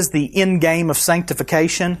 And what is the end game of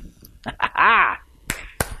sanctification?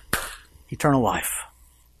 Eternal life.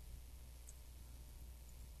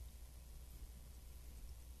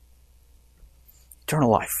 Eternal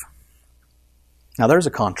life. Now there's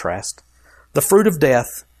a contrast. The fruit of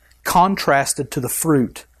death contrasted to the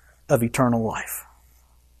fruit of eternal life.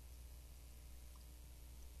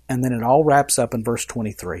 And then it all wraps up in verse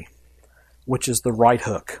 23, which is the right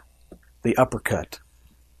hook, the uppercut,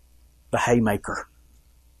 the haymaker.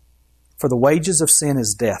 For the wages of sin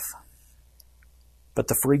is death, but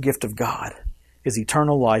the free gift of God is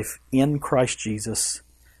eternal life in Christ Jesus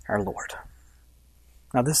our Lord.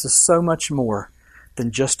 Now this is so much more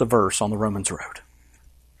than just a verse on the Romans road.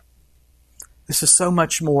 This is so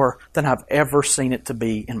much more than I've ever seen it to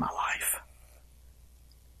be in my life.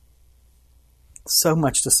 So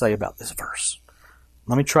much to say about this verse.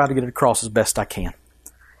 Let me try to get it across as best I can.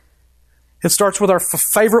 It starts with our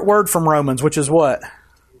favorite word from Romans, which is what?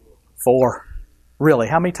 For. Really,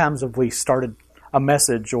 how many times have we started a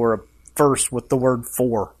message or a verse with the word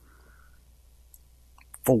for?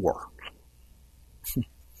 For.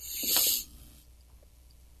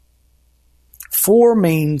 For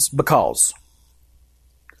means because.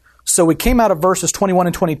 So we came out of verses 21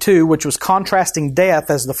 and 22, which was contrasting death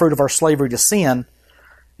as the fruit of our slavery to sin,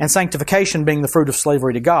 and sanctification being the fruit of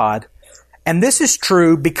slavery to God. And this is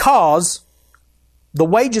true because the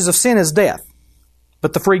wages of sin is death,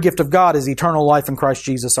 but the free gift of God is eternal life in Christ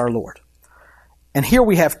Jesus our Lord. And here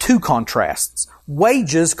we have two contrasts.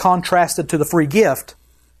 Wages contrasted to the free gift,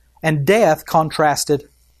 and death contrasted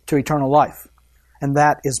to eternal life. And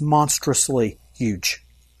that is monstrously huge.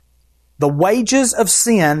 The wages of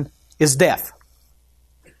sin is death.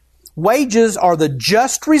 Wages are the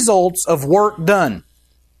just results of work done.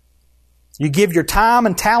 You give your time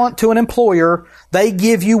and talent to an employer, they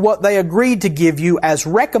give you what they agreed to give you as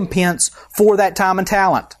recompense for that time and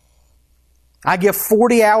talent. I give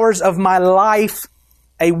 40 hours of my life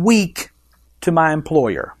a week to my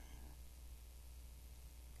employer.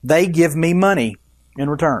 They give me money in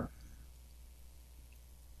return.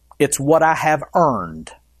 It's what I have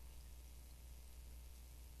earned.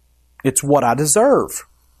 It's what I deserve.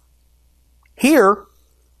 Here,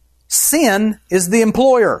 sin is the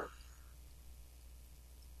employer.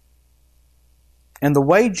 And the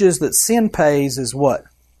wages that sin pays is what?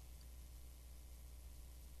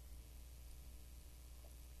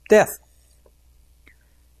 Death.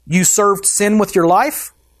 You served sin with your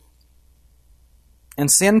life,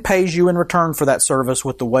 and sin pays you in return for that service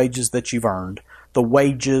with the wages that you've earned. The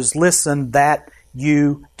wages, listen, that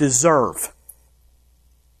you deserve.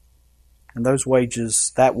 And those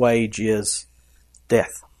wages, that wage is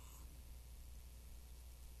death.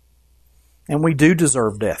 And we do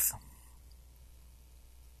deserve death.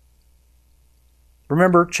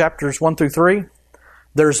 Remember chapters 1 through 3?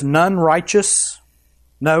 There's none righteous.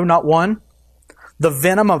 No, not one. The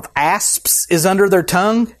venom of asps is under their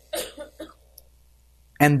tongue.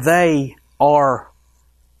 And they are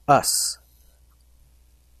us.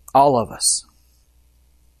 All of us.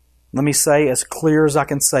 Let me say as clear as I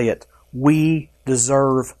can say it. We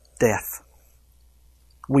deserve death.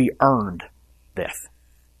 We earned death.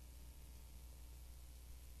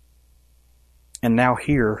 And now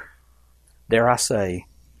here, dare I say,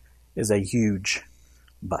 is a huge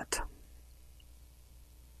but.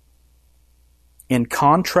 In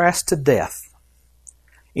contrast to death,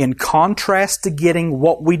 in contrast to getting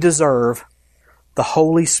what we deserve, the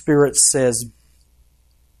Holy Spirit says,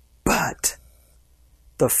 but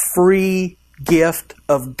the free gift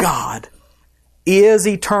of God is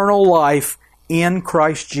eternal life in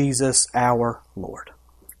Christ Jesus our Lord.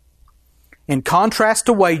 In contrast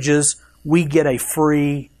to wages, we get a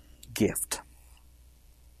free gift.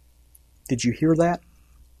 Did you hear that?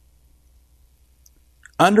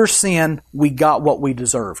 Under sin, we got what we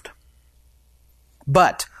deserved.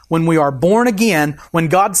 But when we are born again, when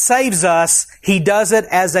God saves us, He does it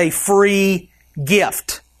as a free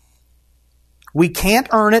gift. We can't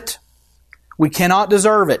earn it. We cannot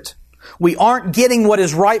deserve it. We aren't getting what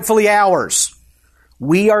is rightfully ours.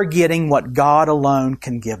 We are getting what God alone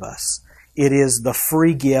can give us. It is the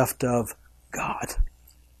free gift of God.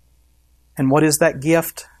 And what is that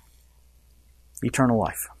gift? Eternal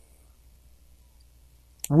life.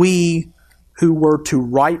 We who were to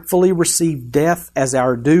rightfully receive death as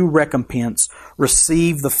our due recompense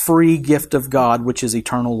receive the free gift of God, which is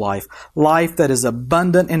eternal life. Life that is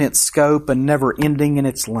abundant in its scope and never ending in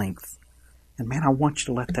its length. And man, I want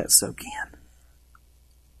you to let that soak in.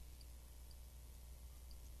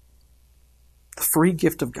 The free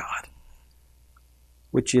gift of God,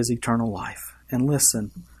 which is eternal life. And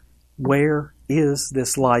listen, where is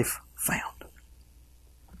this life found?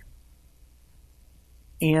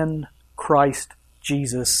 In Christ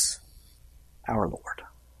Jesus, our Lord,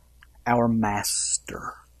 our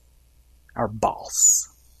Master, our boss.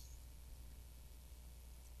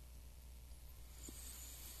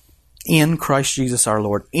 In Christ Jesus, our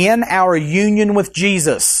Lord. In our union with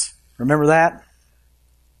Jesus. Remember that?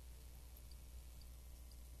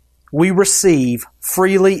 We receive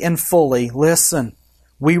freely and fully, listen,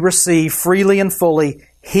 we receive freely and fully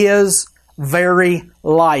His very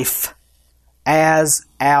life as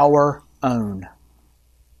our own.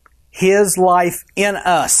 His life in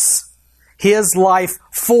us. His life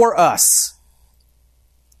for us.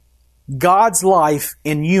 God's life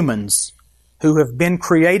in humans who have been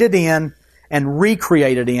created in and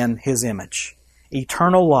recreated in His image.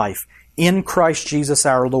 Eternal life in Christ Jesus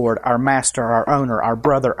our Lord, our Master, our owner, our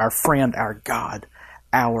brother, our friend, our God,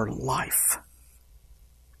 our life.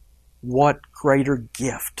 What greater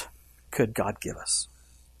gift could God give us?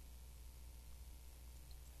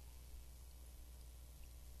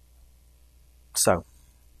 So,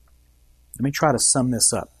 let me try to sum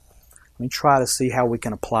this up. Let me try to see how we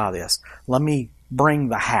can apply this. Let me bring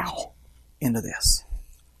the how into this.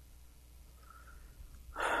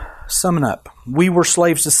 Summing up, we were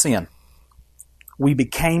slaves to sin. We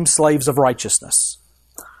became slaves of righteousness.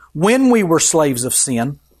 When we were slaves of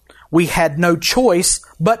sin, we had no choice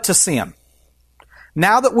but to sin.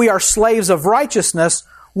 Now that we are slaves of righteousness,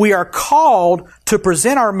 we are called to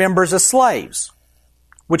present our members as slaves,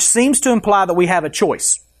 which seems to imply that we have a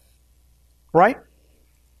choice. Right?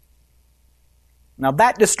 Now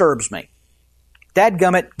that disturbs me.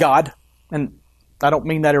 Dadgummit, God, and I don't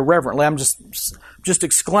mean that irreverently, I'm just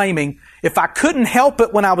exclaiming, if I couldn't help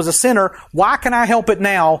it when I was a sinner, why can I help it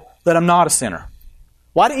now that I'm not a sinner?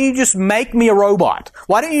 Why don't you just make me a robot?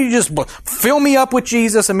 Why don't you just fill me up with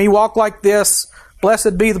Jesus and me walk like this?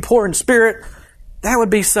 Blessed be the poor in spirit. That would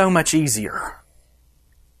be so much easier.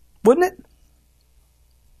 Wouldn't it?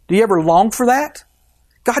 Do you ever long for that?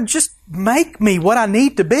 God, just make me what I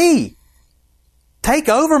need to be. Take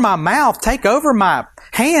over my mouth. Take over my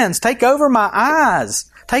hands. Take over my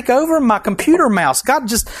eyes. Take over my computer mouse. God,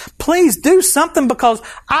 just please do something, because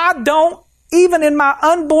I don't, even in my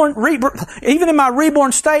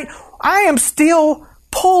reborn state, I am still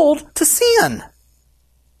pulled to sin.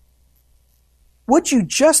 Would you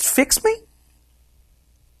just fix me?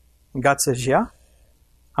 And God says, yeah,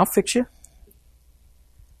 I'll fix you.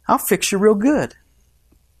 I'll fix you real good.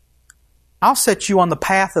 I'll set you on the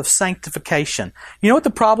path of sanctification. You know what the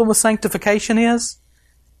problem with sanctification is?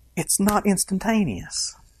 It's not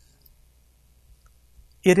instantaneous.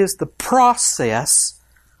 It is the process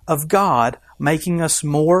of God making us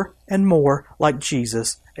more and more like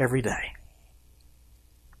Jesus every day.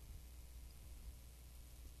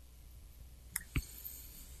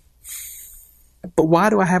 But why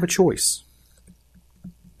do I have a choice?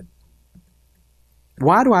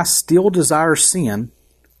 Why do I still desire sin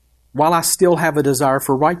while I still have a desire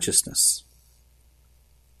for righteousness?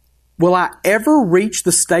 Will I ever reach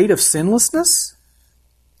the state of sinlessness?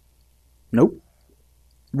 Nope.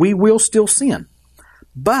 We will still sin.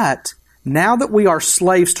 But now that we are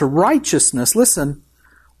slaves to righteousness, listen,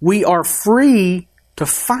 we are free to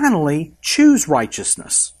finally choose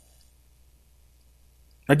righteousness.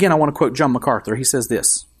 Again, I want to quote John MacArthur. He says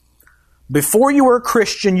this: before you were a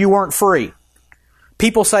Christian, you weren't free.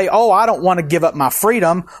 People say, oh, I don't want to give up my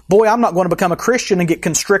freedom. Boy, I'm not going to become a Christian and get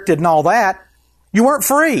constricted and all that. You weren't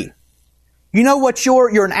free. You know what?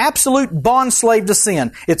 You're an absolute bond slave to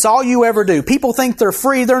sin. It's all you ever do. People think they're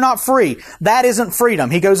free. They're not free. That isn't freedom.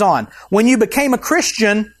 He goes on. When you became a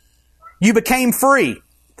Christian, you became free.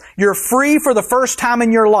 You're free for the first time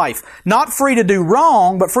in your life. Not free to do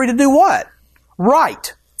wrong, but free to do what?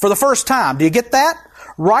 Right. For the first time. Do you get that?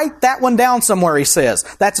 Write that one down somewhere, he says.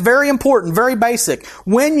 That's very important, very basic.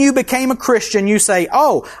 When you became a Christian, you say,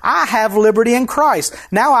 oh, I have liberty in Christ.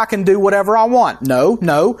 Now I can do whatever I want. No,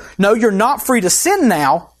 you're not free to sin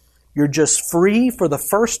now. You're just free for the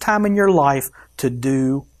first time in your life to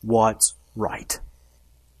do what's right.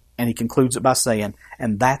 And he concludes it by saying,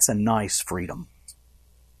 and that's a nice freedom.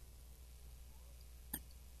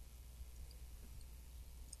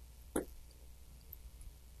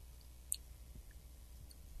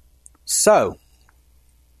 So,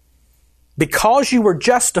 because you were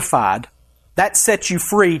justified, that sets you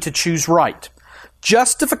free to choose right.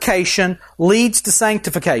 Justification leads to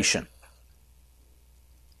sanctification.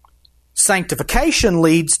 Sanctification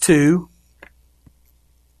leads to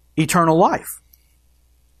eternal life.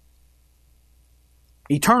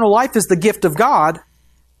 Eternal life is the gift of God,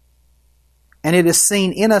 and it is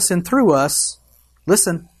seen in us and through us,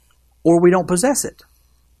 listen, or we don't possess it.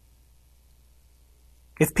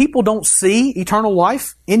 If people don't see eternal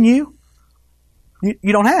life in you,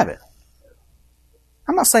 you don't have it.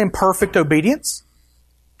 I'm not saying perfect obedience.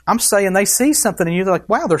 I'm saying they see something in you, they're like,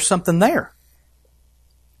 wow, there's something there.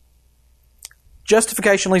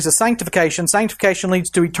 Justification leads to sanctification. Sanctification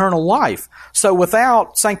leads to eternal life. So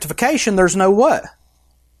without sanctification, there's no what?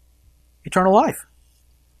 Eternal life.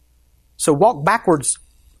 So walk backwards,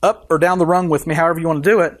 up or down the rung with me, however you want to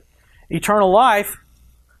do it. Eternal life,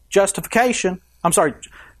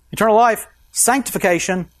 eternal life,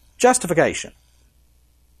 sanctification, justification.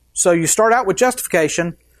 So you start out with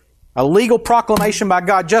justification, a legal proclamation by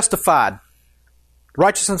God, justified.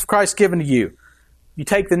 Righteousness of Christ given to you. You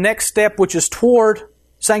take the next step, which is toward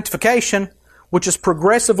sanctification. which is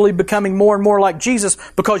progressively becoming more and more like Jesus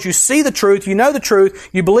because you see the truth, you know the truth,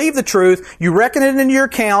 you believe the truth, you reckon it into your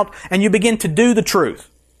account, and you begin to do the truth.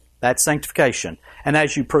 That's sanctification. And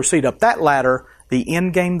as you proceed up that ladder, the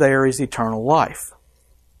end game there is eternal life.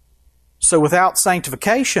 So without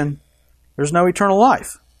sanctification, there's no eternal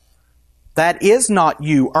life. That is not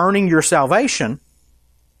you earning your salvation.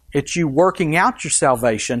 It's you working out your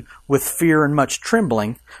salvation with fear and much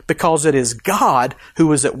trembling, because it is God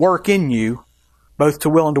who is at work in you, both to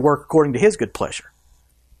will and to work according to His good pleasure.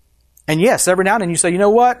 And yes, every now and then you say, you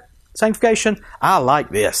know what? Sanctification, I like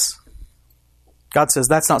this. God says,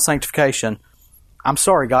 that's not sanctification. I'm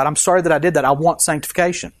sorry, God. I'm sorry that I did that. I want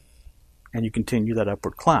sanctification. And you continue that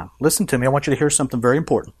upward climb. Listen to me. I want you to hear something very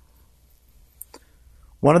important.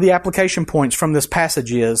 One of the application points from this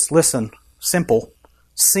passage is, listen, simple.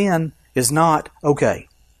 Sin is not okay.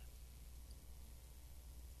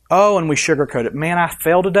 Oh, and we sugarcoat it. Man, I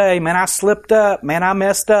fell today. Man, I slipped up. Man, I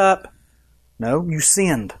messed up. No, you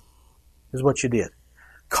sinned, is what you did.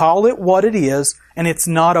 Call it what it is, and it's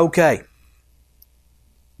not okay.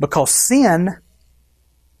 Because sin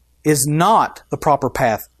is not the proper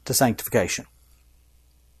path to sanctification.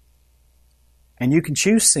 And you can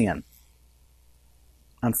choose sin,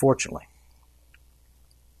 unfortunately.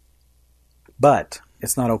 But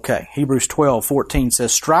it's not okay. Hebrews 12:14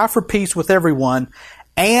 says, strive for peace with everyone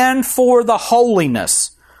and for the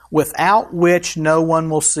holiness, without which no one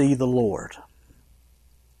will see the Lord.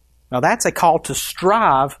 Now that's a call to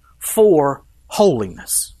strive for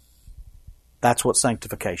holiness. That's what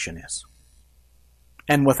sanctification is.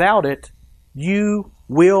 And without it, you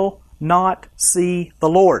will not see the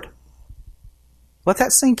Lord. Let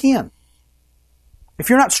that sink in. If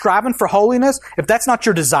you're not striving for holiness, if that's not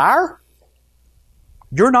your desire,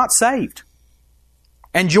 you're not saved.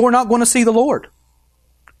 And you're not going to see the Lord.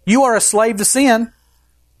 You are a slave to sin,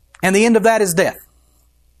 and the end of that is death.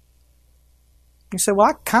 You say, well,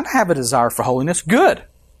 I kind of have a desire for holiness. Good.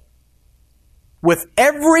 With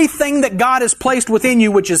everything that God has placed within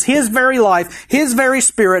you, which is His very life, His very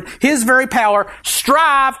Spirit, His very power,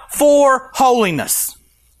 strive for holiness.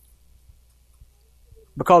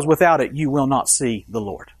 Because without it, you will not see the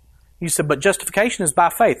Lord. You said, but justification is by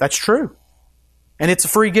faith. That's true. And it's a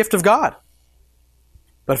free gift of God.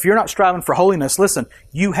 But if you're not striving for holiness, listen,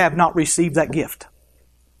 you have not received that gift.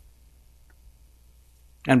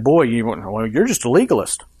 And boy, you're just a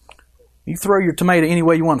legalist. You throw your tomato any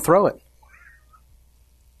way you want to throw it.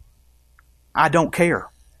 I don't care.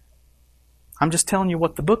 I'm just telling you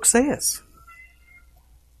what the book says.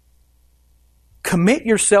 Commit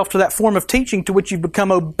yourself to that form of teaching to which you've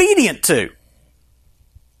become obedient to.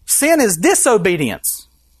 Sin is disobedience.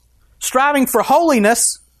 Striving for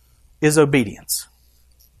holiness is obedience.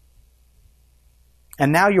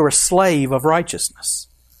 And now you're a slave of righteousness.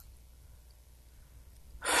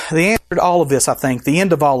 The answer to all of this, I think, the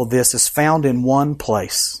end of all of this is found in one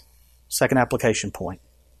place. Second application point.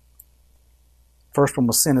 First one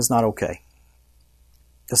was sin is not okay.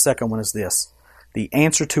 The second one is this. The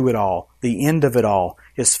answer to it all, the end of it all,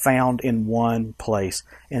 is found in one place,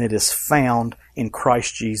 and it is found in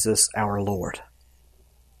Christ Jesus our Lord.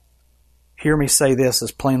 Hear me say this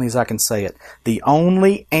as plainly as I can say it. The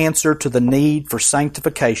only answer to the need for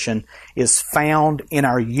sanctification is found in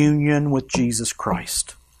our union with Jesus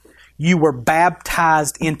Christ. You were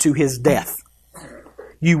baptized into His death.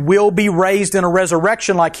 You will be raised in a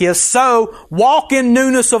resurrection like His, so walk in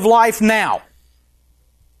newness of life now.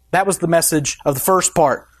 That was the message of the first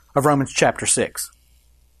part of Romans chapter 6.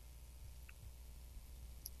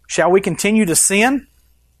 Shall we continue to sin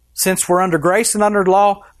since we're under grace and under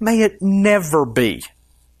law? May it never be.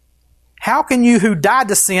 How can you who died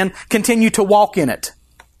to sin continue to walk in it?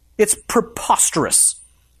 It's preposterous.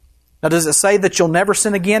 Now, does it say that you'll never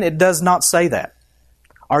sin again? It does not say that.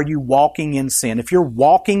 Are you walking in sin? If you're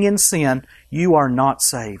walking in sin, you are not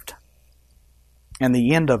saved. And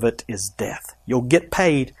the end of it is death. You'll get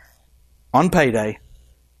paid on payday,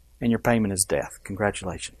 and your payment is death.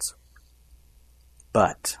 Congratulations.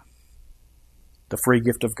 But the free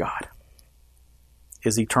gift of God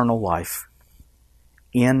is eternal life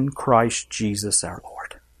in Christ Jesus our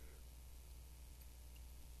Lord.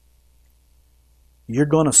 You're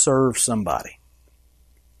going to serve somebody.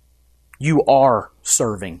 You are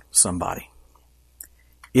serving somebody.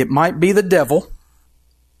 It might be the devil,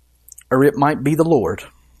 or it might be the Lord,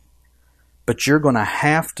 but you're going to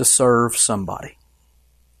have to serve somebody.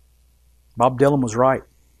 Bob Dylan was right.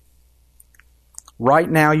 Right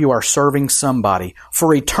now you are serving somebody.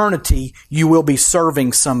 For eternity, you will be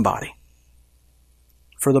serving somebody.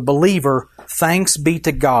 For the believer, thanks be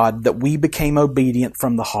to God that we became obedient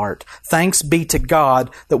from the heart. Thanks be to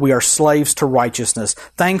God that we are slaves to righteousness.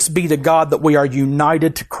 Thanks be to God that we are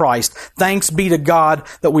united to Christ. Thanks be to God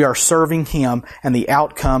that we are serving Him, and the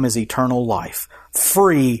outcome is eternal life,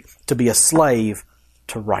 free to be a slave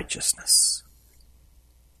to righteousness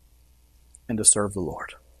and to serve the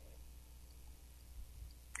Lord.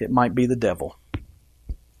 It might be the devil,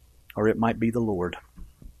 or it might be the Lord,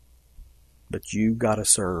 but you got to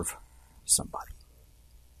serve somebody.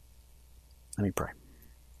 Let me pray.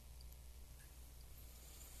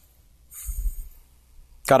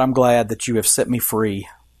 God, I'm glad that you have set me free.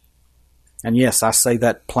 And yes, I say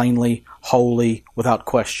that plainly, wholly, without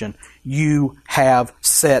question. You have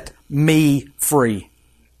set me free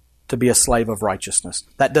to be a slave of righteousness.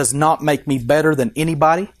 That does not make me better than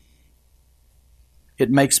anybody. It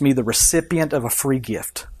makes me the recipient of a free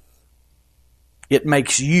gift. It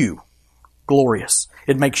makes you glorious.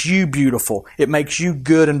 It makes you beautiful. It makes you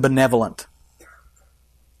good and benevolent.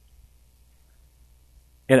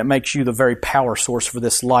 And it makes you the very power source for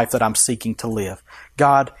this life that I'm seeking to live.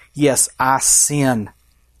 God, yes, I sin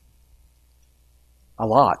a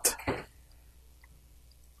lot.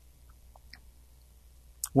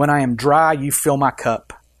 When I am dry, you fill my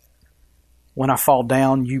cup. When I fall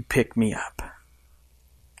down, you pick me up.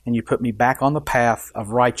 And you put me back on the path of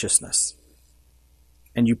righteousness.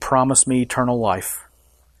 And you promise me eternal life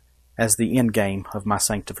as the end game of my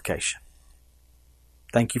sanctification.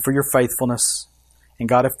 Thank you for your faithfulness. And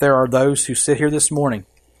God, if there are those who sit here this morning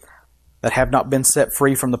that have not been set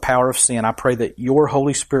free from the power of sin, I pray that your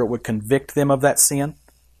Holy Spirit would convict them of that sin.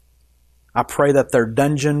 I pray that their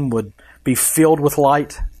dungeon would be filled with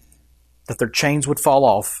light, that their chains would fall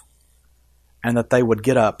off, and that they would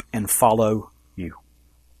get up and follow you.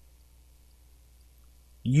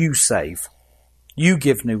 You save. You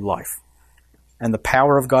give new life. And the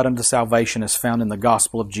power of God unto salvation is found in the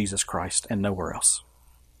gospel of Jesus Christ and nowhere else.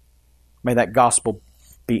 May that gospel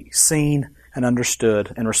be seen and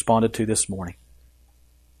understood and responded to this morning.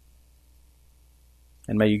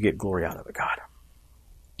 And may you get glory out of it, God.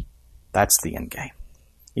 That's the end game.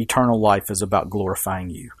 Eternal life is about glorifying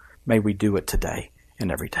you. May we do it today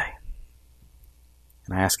and every day.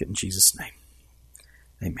 And I ask it in Jesus' name.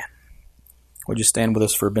 Amen. Would you stand with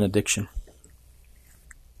us for a benediction?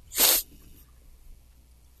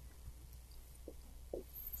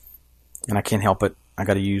 And I can't help it. I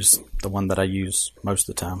got to use the one that I use most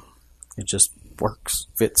of the time. It just works,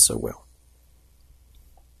 fits so well.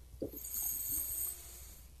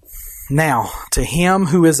 Now, to Him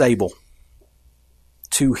who is able,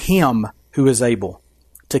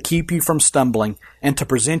 to keep you from stumbling and to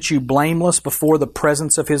present you blameless before the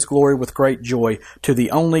presence of His glory with great joy, to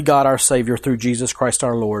the only God our Savior through Jesus Christ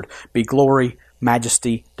our Lord, be glory,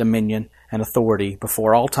 majesty, dominion, and authority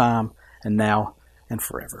before all time and now and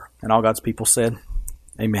forever. And all God's people said,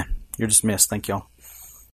 Amen. You're dismissed. Thank y'all.